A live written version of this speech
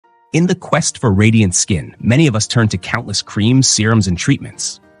In the quest for radiant skin, many of us turn to countless creams, serums, and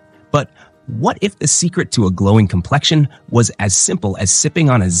treatments. But what if the secret to a glowing complexion was as simple as sipping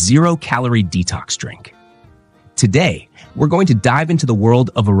on a zero-calorie detox drink? Today, we're going to dive into the world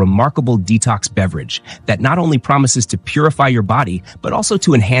of a remarkable detox beverage that not only promises to purify your body, but also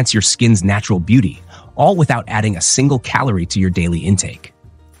to enhance your skin's natural beauty, all without adding a single calorie to your daily intake.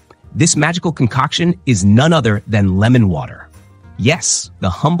 This magical concoction is none other than lemon water. Yes, the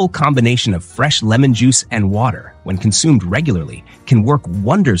humble combination of fresh lemon juice and water, when consumed regularly, can work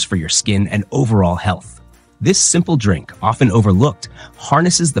wonders for your skin and overall health. This simple drink, often overlooked,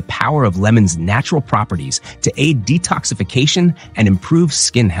 harnesses the power of lemon's natural properties to aid detoxification and improve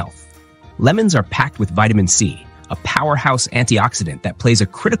skin health. Lemons are packed with vitamin C, a powerhouse antioxidant that plays a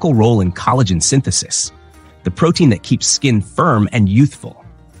critical role in collagen synthesis, the protein that keeps skin firm and youthful.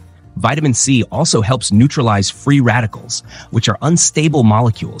 Vitamin C also helps neutralize free radicals, which are unstable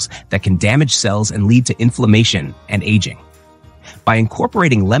molecules that can damage cells and lead to inflammation and aging. By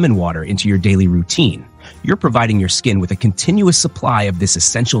incorporating lemon water into your daily routine, you're providing your skin with a continuous supply of this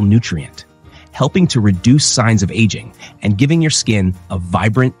essential nutrient, helping to reduce signs of aging and giving your skin a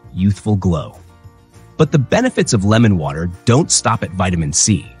vibrant, youthful glow. But the benefits of lemon water don't stop at vitamin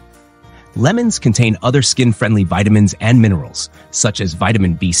C. Lemons contain other skin-friendly vitamins and minerals, such as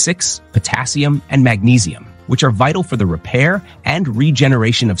vitamin B6, potassium, and magnesium, which are vital for the repair and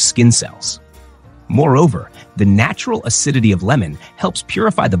regeneration of skin cells. Moreover, the natural acidity of lemon helps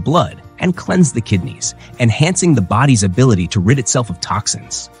purify the blood and cleanse the kidneys, enhancing the body's ability to rid itself of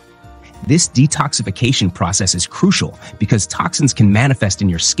toxins. This detoxification process is crucial because toxins can manifest in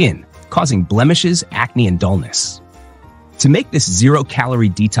your skin, causing blemishes, acne, and dullness. To make this zero-calorie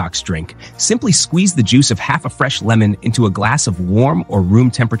detox drink, simply squeeze the juice of half a fresh lemon into a glass of warm or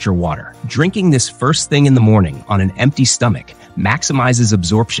room-temperature water. Drinking this first thing in the morning on an empty stomach maximizes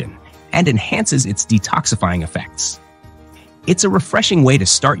absorption and enhances its detoxifying effects. It's a refreshing way to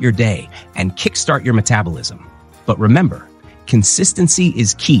start your day and kickstart your metabolism. But remember, consistency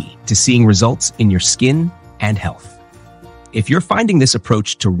is key to seeing results in your skin and health. If you're finding this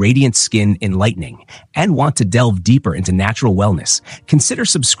approach to radiant skin enlightening and want to delve deeper into natural wellness, consider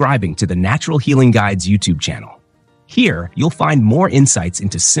subscribing to the Natural Healing Guides YouTube channel. Here, you'll find more insights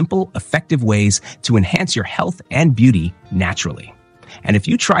into simple, effective ways to enhance your health and beauty naturally. And if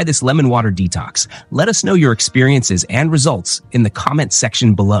you try this lemon water detox, let us know your experiences and results in the comment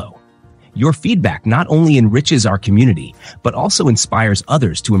section below. Your feedback not only enriches our community, but also inspires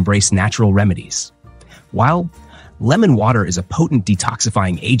others to embrace natural remedies. While lemon water is a potent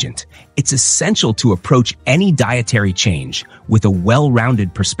detoxifying agent, it's essential to approach any dietary change with a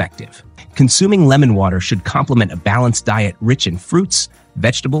well-rounded perspective. Consuming lemon water should complement a balanced diet rich in fruits,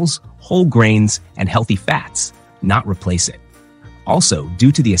 vegetables, whole grains, and healthy fats, not replace it. Also,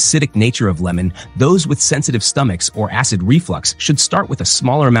 due to the acidic nature of lemon, those with sensitive stomachs or acid reflux should start with a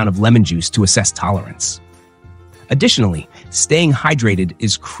smaller amount of lemon juice to assess tolerance. Additionally, staying hydrated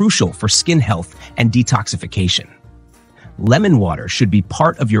is crucial for skin health and detoxification. Lemon water should be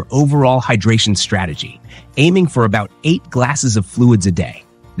part of your overall hydration strategy, aiming for about 8 glasses of fluids a day.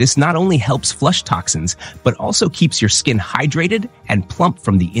 This not only helps flush toxins, but also keeps your skin hydrated and plump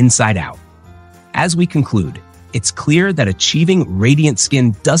from the inside out. As we conclude, it's clear that achieving radiant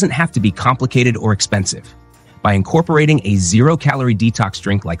skin doesn't have to be complicated or expensive. By incorporating a zero-calorie detox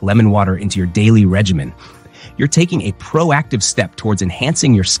drink like lemon water into your daily regimen, you're taking a proactive step towards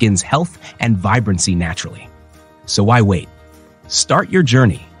enhancing your skin's health and vibrancy naturally. So why wait? Start your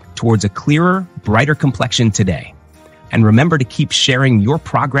journey towards a clearer, brighter complexion today. And remember to keep sharing your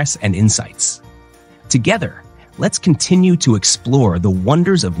progress and insights. Together, let's continue to explore the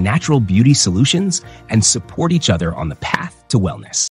wonders of natural beauty solutions and support each other on the path to wellness.